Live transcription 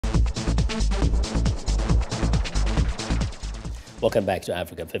Welcome back to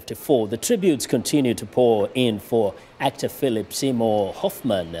Africa 54. The tributes continue to pour in for actor Philip Seymour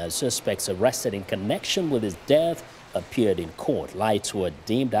Hoffman. Suspects arrested in connection with his death appeared in court. Lights were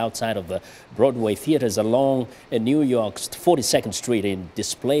dimmed outside of the Broadway theaters along New York's 42nd Street in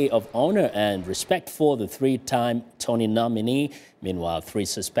display of honor and respect for the three-time Tony nominee. Meanwhile, three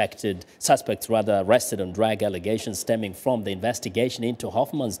suspects arrested on drug allegations stemming from the investigation into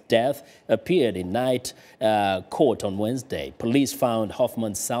Hoffman's death appeared in night court on Wednesday. Police found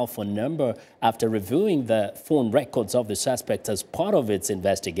Hoffman's cell phone number after reviewing the phone records of the suspects as part of its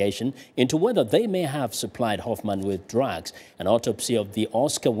investigation into whether they may have supplied Hoffman with drugs. An autopsy of the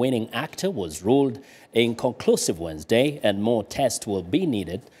Oscar-winning actor was ruled inconclusive Wednesday, and more tests will be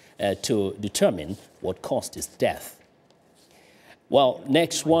needed to determine what caused his death. Well,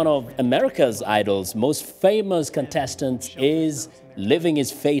 next, one of America's Idol's most famous contestants is leaving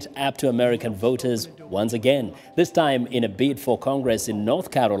his fate up to American voters once again. This time in a bid for Congress in North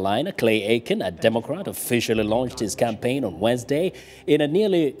Carolina, Clay Aiken, a Democrat, officially launched his campaign on Wednesday. In a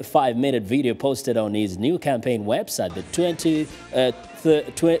nearly 5-minute video posted on his new campaign website, the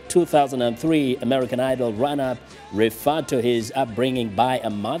 2003 American Idol runner-up referred to his upbringing by a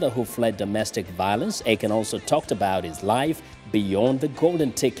mother who fled domestic violence. Aiken also talked about his life beyond the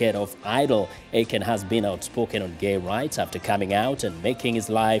golden ticket of Idol. Aiken has been outspoken on gay rights after coming out and making his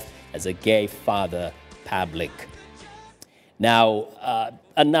life as a gay father public. Now,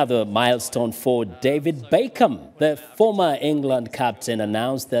 another milestone for David Beckham. The former England captain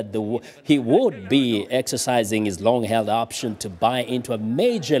announced that he would be exercising his long-held option to buy into a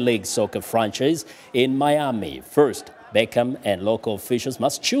Major League Soccer franchise in Miami. First, Beckham and local officials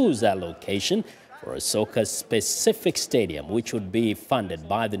must choose a location for a soccer-specific stadium, which would be funded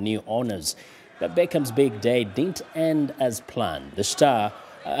by the new owners. But Beckham's big day didn't end as planned. The star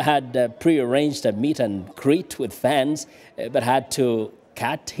had pre-arranged a meet and greet with fans, but had to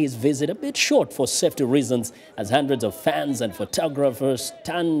cut his visit a bit short for safety reasons, as hundreds of fans and photographers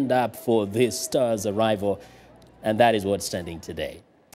turned up for this star's arrival. And that is what's trending today.